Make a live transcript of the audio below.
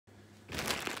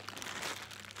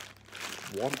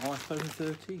one iPhone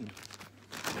 13.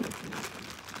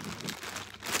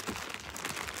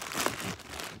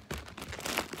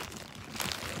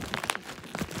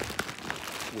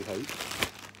 We hope.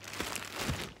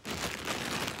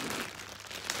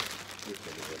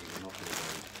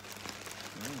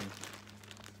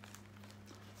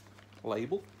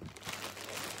 Label.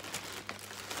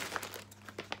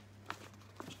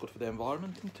 It's good for the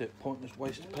environment, isn't it? Pointless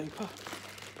waste of paper.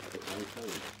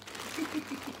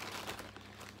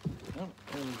 Oh,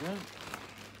 there we go.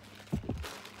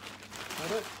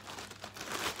 Got it.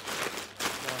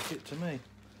 Like it to me.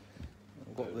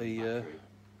 I've got the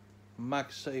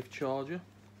MagSafe charger.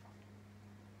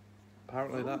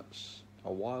 Apparently that's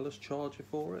a wireless charger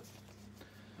for it.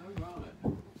 Oh,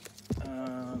 right.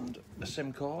 And a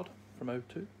SIM card from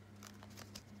O2.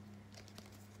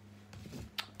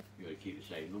 You got to keep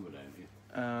the same number, don't you?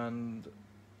 And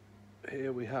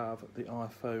here we have the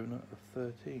iPhone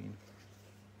 13.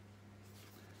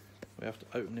 We have to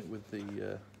open it with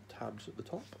the tabs at the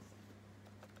top.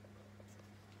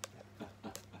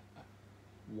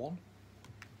 One.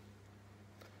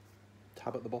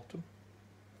 Tab at the bottom.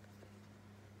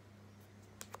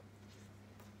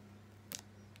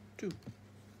 Two.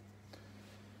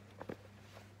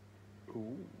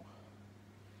 Ooh.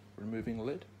 Removing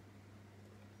lid.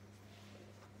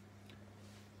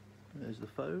 There's the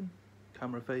phone,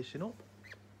 camera facing up.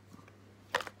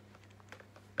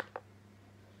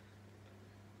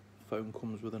 Phone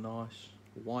comes with a nice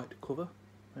white cover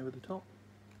over the top.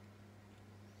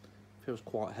 Feels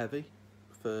quite heavy,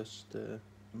 first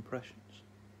impressions.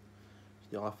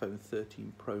 It's the iPhone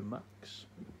 13 Pro Max.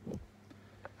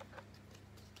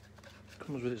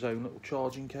 Comes with its own little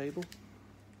charging cable,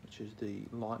 which is the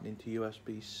Lightning to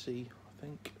USB-C, I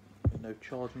think, with no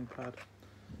charging pad.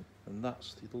 And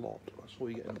that's the lot. That's all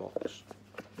you get in the box.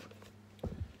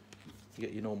 You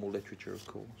get your normal literature, of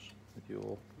course, with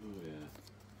your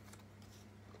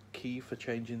key for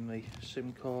changing the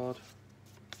SIM card,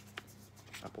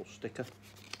 Apple sticker,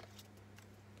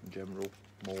 in general,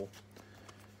 more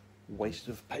waste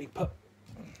of paper.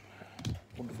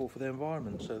 Wonderful for the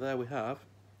environment. So there we have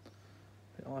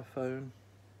the iPhone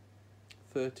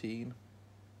 13.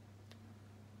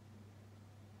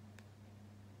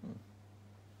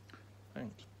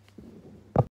 Thanks.